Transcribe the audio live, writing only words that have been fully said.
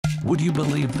Would you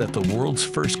believe that the world's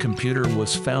first computer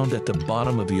was found at the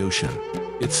bottom of the ocean?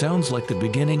 It sounds like the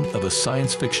beginning of a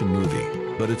science fiction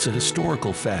movie, but it's a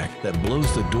historical fact that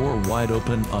blows the door wide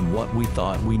open on what we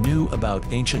thought we knew about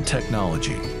ancient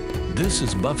technology. This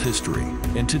is Buff History,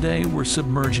 and today we're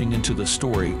submerging into the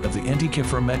story of the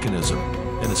Antikythera Mechanism,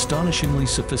 an astonishingly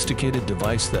sophisticated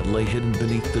device that lay hidden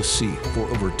beneath the sea for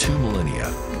over 2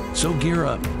 millennia. So gear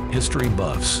up, history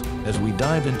buffs, as we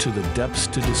dive into the depths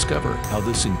to discover how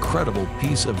this incredible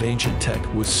piece of ancient tech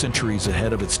was centuries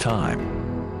ahead of its time.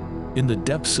 In the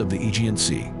depths of the Aegean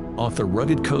Sea, off the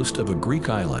rugged coast of a Greek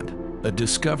island, a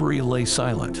discovery lay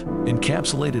silent,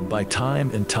 encapsulated by time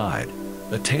and tide.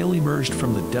 A tale emerged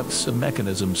from the depths of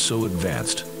mechanisms so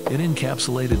advanced, it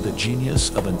encapsulated the genius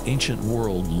of an ancient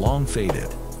world long faded.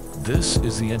 This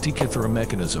is the Antikythera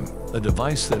Mechanism, a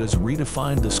device that has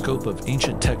redefined the scope of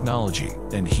ancient technology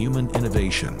and human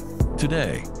innovation.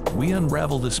 Today, we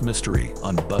unravel this mystery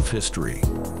on Buff History.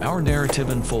 Our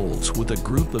narrative unfolds with a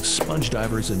group of sponge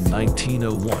divers in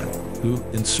 1901 who,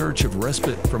 in search of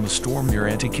respite from a storm near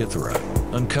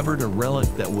Antikythera, uncovered a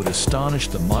relic that would astonish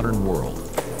the modern world.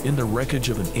 In the wreckage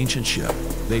of an ancient ship,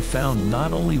 they found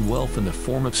not only wealth in the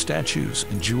form of statues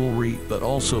and jewelry, but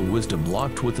also wisdom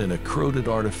locked within a corroded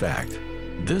artifact.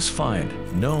 This find,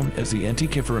 known as the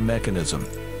Antikythera Mechanism,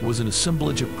 was an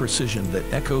assemblage of precision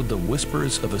that echoed the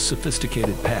whispers of a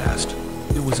sophisticated past.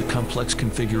 It was a complex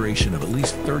configuration of at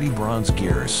least 30 bronze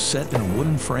gears set in a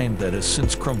wooden frame that has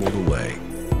since crumbled away.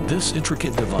 This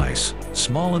intricate device,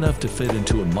 small enough to fit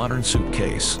into a modern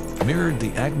suitcase, mirrored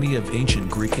the acme of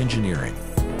ancient Greek engineering.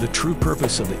 The true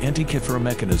purpose of the Antikythera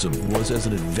Mechanism was as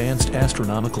an advanced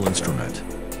astronomical instrument.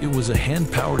 It was a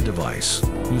hand-powered device,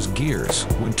 whose gears,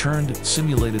 when turned,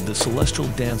 simulated the celestial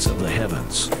dance of the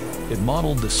heavens. It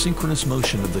modeled the synchronous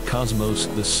motion of the cosmos,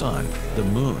 the sun, the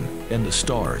moon, and the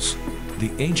stars.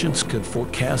 The ancients could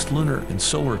forecast lunar and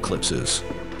solar eclipses,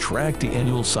 track the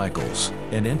annual cycles,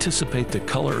 and anticipate the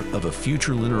color of a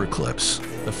future lunar eclipse,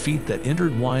 a feat that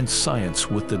intertwined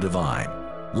science with the divine.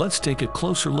 Let's take a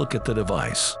closer look at the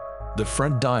device. The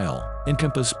front dial,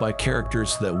 encompassed by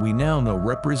characters that we now know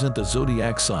represent the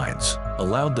zodiac signs,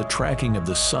 allowed the tracking of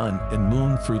the sun and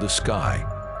moon through the sky.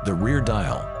 The rear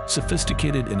dial,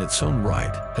 sophisticated in its own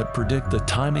right, had predict the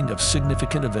timing of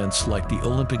significant events like the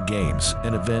Olympic Games,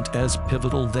 an event as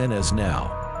pivotal then as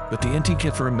now. But the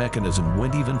Antikythera Mechanism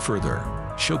went even further,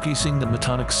 showcasing the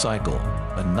metonic cycle,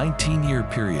 a 19-year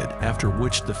period after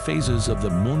which the phases of the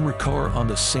moon recur on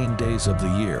the same days of the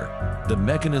year. The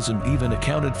mechanism even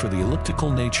accounted for the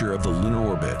elliptical nature of the lunar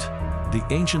orbit. The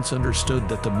ancients understood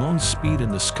that the moon's speed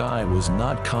in the sky was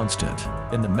not constant,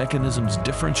 and the mechanism's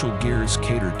differential gears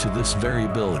catered to this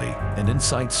variability, an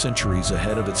insight centuries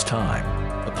ahead of its time.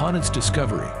 Upon its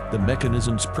discovery, the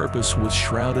mechanism's purpose was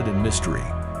shrouded in mystery.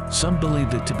 Some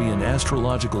believed it to be an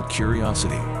astrological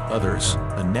curiosity, others,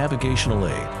 a navigational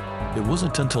aid. It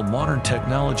wasn't until modern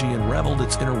technology unraveled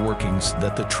its inner workings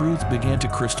that the truth began to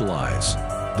crystallize.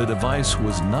 The device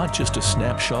was not just a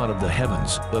snapshot of the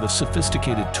heavens, but a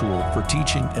sophisticated tool for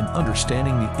teaching and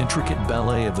understanding the intricate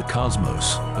ballet of the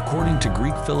cosmos. According to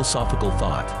Greek philosophical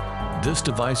thought, this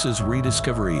device's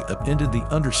rediscovery upended the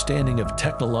understanding of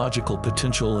technological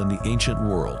potential in the ancient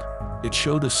world. It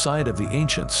showed a side of the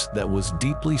ancients that was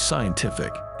deeply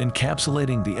scientific,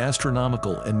 encapsulating the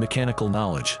astronomical and mechanical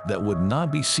knowledge that would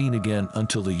not be seen again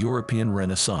until the European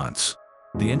Renaissance.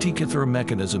 The Antikythera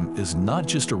Mechanism is not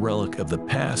just a relic of the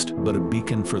past, but a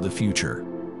beacon for the future.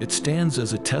 It stands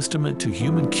as a testament to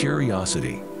human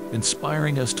curiosity,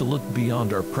 inspiring us to look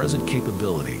beyond our present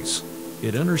capabilities.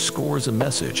 It underscores a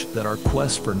message that our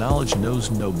quest for knowledge knows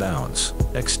no bounds,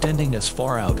 extending as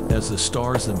far out as the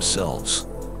stars themselves.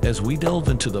 As we delve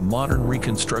into the modern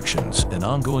reconstructions and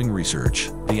ongoing research,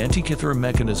 the Antikythera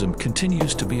Mechanism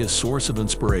continues to be a source of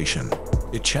inspiration.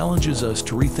 It challenges us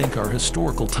to rethink our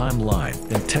historical timeline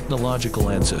and technological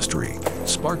ancestry,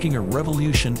 sparking a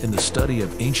revolution in the study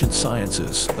of ancient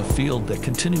sciences, a field that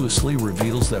continuously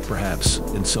reveals that perhaps,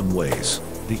 in some ways,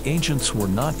 the ancients were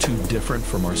not too different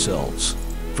from ourselves.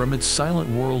 From its silent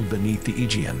world beneath the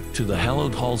Aegean to the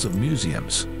hallowed halls of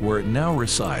museums, where it now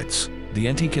resides, the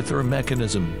Antikythera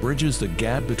Mechanism bridges the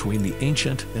gap between the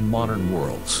ancient and modern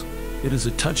worlds. It is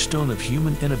a touchstone of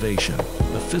human innovation,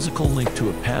 a physical link to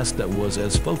a past that was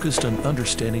as focused on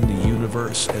understanding the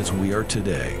universe as we are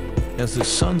today. As the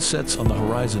sun sets on the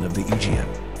horizon of the Aegean,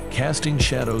 casting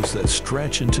shadows that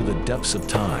stretch into the depths of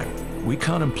time, we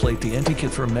contemplate the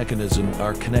Antikythera Mechanism,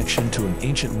 our connection to an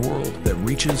ancient world that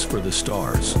reaches for the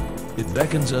stars. It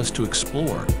beckons us to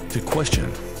explore, to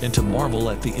question, and to marvel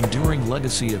at the enduring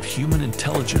legacy of human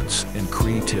intelligence and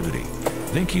creativity.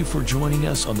 Thank you for joining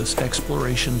us on this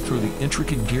exploration through the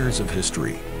intricate gears of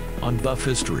history. On Buff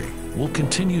History, we'll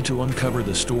continue to uncover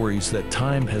the stories that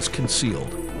time has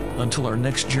concealed. Until our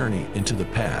next journey into the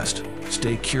past,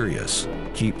 stay curious,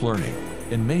 keep learning,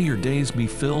 and may your days be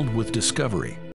filled with discovery.